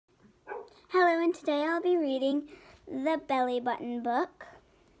Hello, and today I'll be reading the Belly Button book.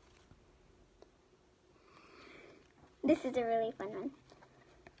 This is a really fun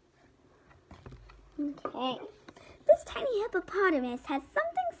one. Okay. This tiny hippopotamus has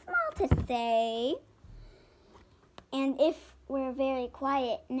something small to say. And if we're very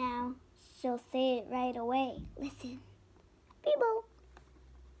quiet now, she'll say it right away. Listen. Beebo.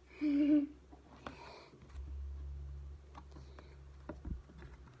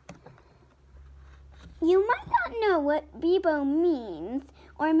 You might not know what Beebo means,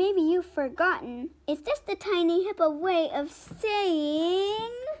 or maybe you've forgotten. It's just a tiny hippo way of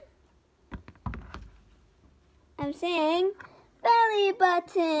saying belly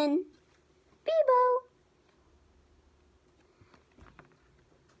button. Beebo.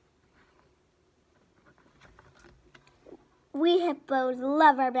 We hippos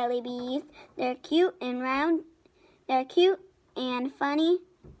love our belly bees. They're cute and round. They're cute and funny.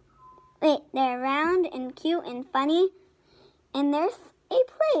 They're round and cute and funny, and there's a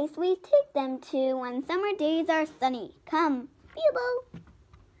place we take them to when summer days are sunny. Come, Beebo.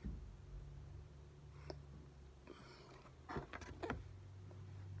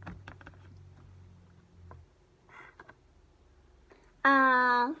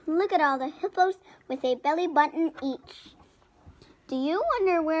 Look at all the hippos with a belly button each. Do you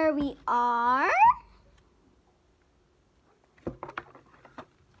wonder where we are?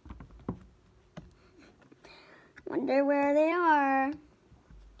 Wonder where they are.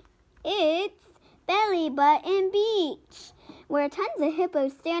 It's Belly Button Beach, where tons of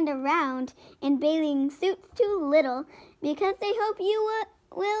hippos stand around in bathing suits too little because they hope you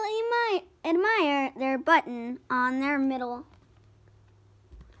will admire their button on their middle.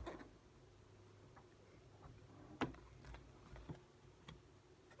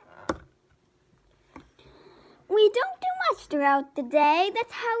 We don't do much throughout the day.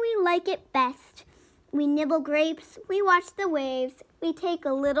 That's how we like it best. We nibble grapes, we watch the waves, we take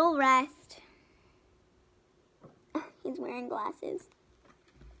a little rest. He's wearing glasses.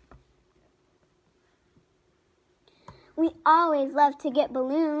 We always love to get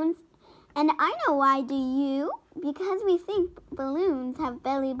balloons, and I know why, do you? Because we think balloons have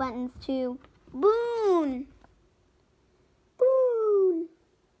belly buttons too. Boon! Boon!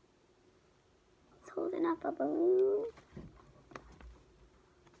 He's holding up a balloon.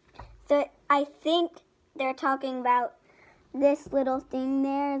 So I think they're talking about this little thing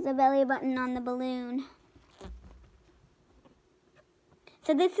there is a belly button on the balloon.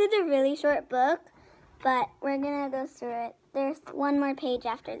 So this is a really short book, but we're going to go through it. There's one more page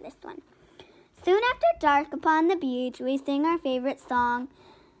after this one. Soon after dark upon the beach, we sing our favorite song.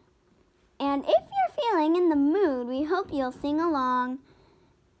 And if you're feeling in the mood, we hope you'll sing along.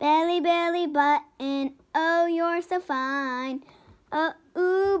 Belly, belly button, oh, you're so fine. Oh,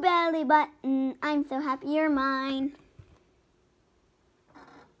 ooh, belly button, I'm so happy you're mine.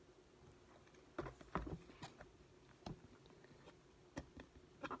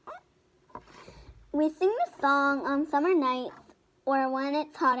 We sing the song on summer nights or when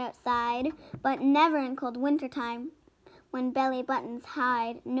it's hot outside, but never in cold winter time when belly buttons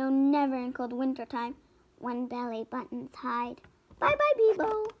hide. No, never in cold winter time when belly buttons hide. Bye-bye,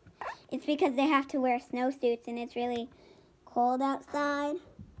 Beebo. It's because they have to wear snowsuits and it's really cold outside,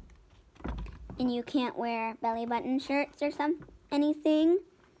 and you can't wear belly button shirts or anything.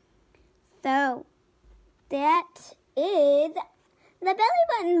 So that is the Belly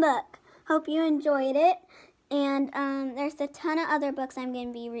Button book. Hope you enjoyed it, and there's a ton of other books I'm going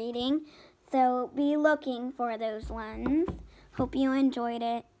to be reading, so be looking for those ones. Hope you enjoyed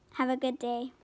it. Have a good day.